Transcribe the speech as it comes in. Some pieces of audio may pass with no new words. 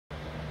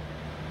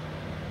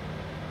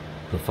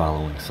The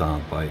following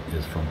soundbite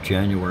is from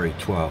January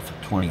 12th,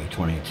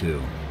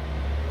 2022.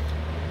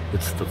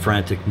 It's the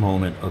frantic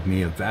moment of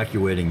me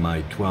evacuating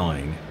my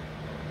dwelling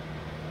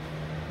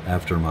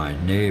after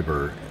my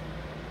neighbor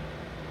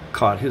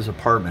caught his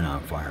apartment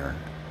on fire.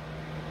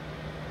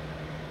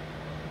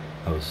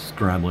 I was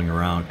scrambling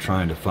around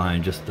trying to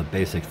find just the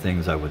basic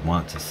things I would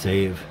want to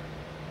save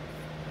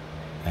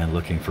and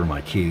looking for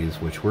my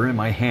keys, which were in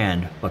my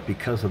hand, but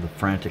because of the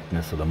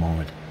franticness of the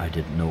moment, I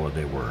didn't know what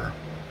they were.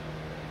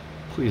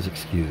 Please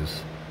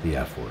excuse the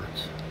F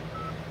words.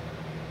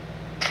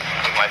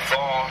 My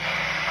phone,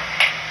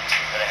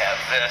 and I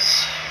have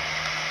this.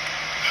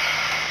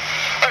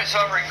 Alright, so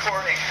I'm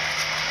recording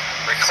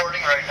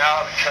right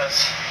now because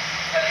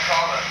I had to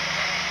call the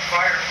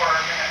fire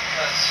department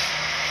because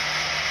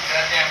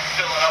goddamn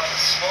filling up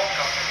with smoke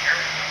up in here.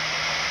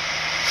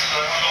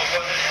 So I don't know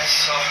what it is,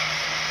 so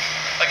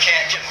I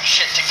can't get my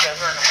shit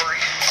together in a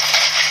hurry.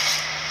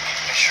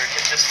 Make sure I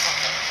get this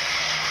fucking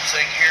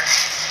thing here.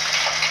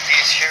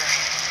 These here.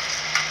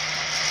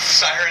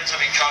 Sirens will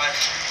be coming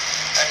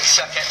any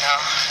second now.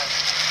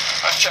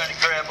 I'm trying to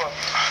grab up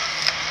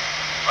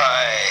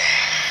my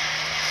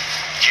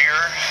gear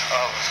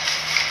of,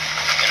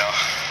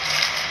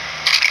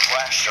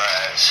 flash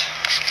drives,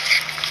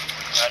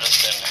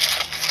 medicine,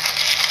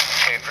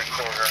 tape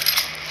recorder.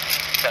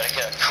 Gotta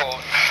get a coat.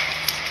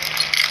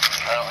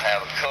 I don't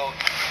have a coat.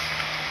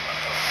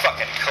 A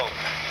fucking coat.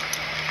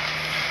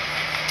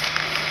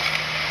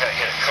 Gotta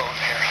get a coat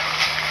here.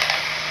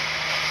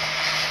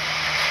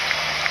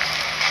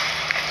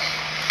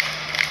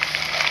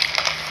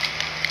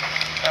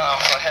 Oh,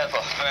 I have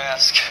a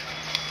mask.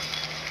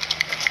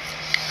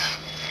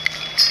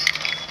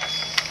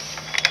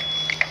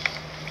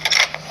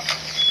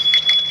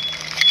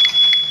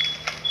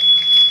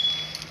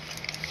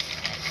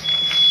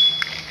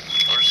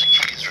 Where's the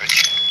keys, Rich?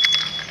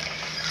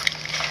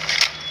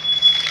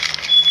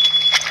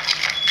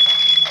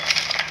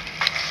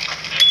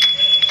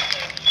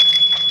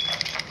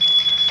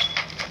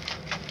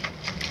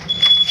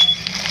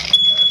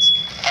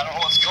 I don't know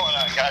what's going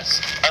on,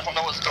 guys. I don't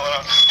know what's going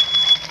on.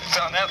 It's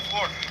on that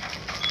floor.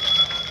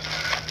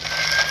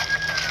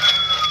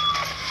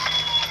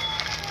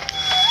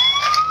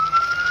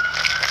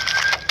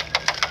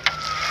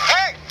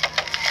 Hey!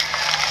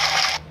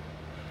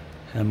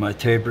 And my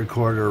tape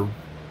recorder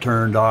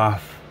turned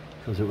off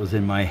because it was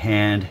in my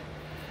hand,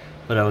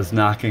 but I was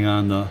knocking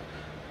on the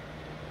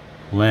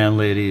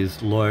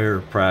landlady's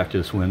lawyer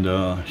practice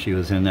window. She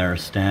was in there,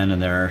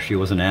 standing there. She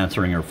wasn't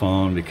answering her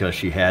phone because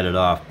she had it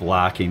off,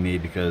 blocking me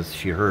because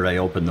she heard I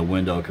opened the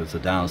window because the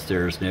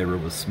downstairs neighbor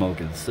was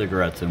smoking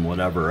cigarettes and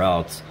whatever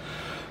else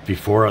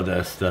before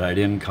this, that I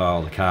didn't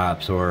call the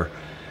cops or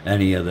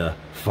any of the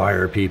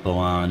fire people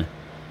on.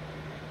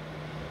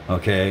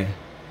 Okay?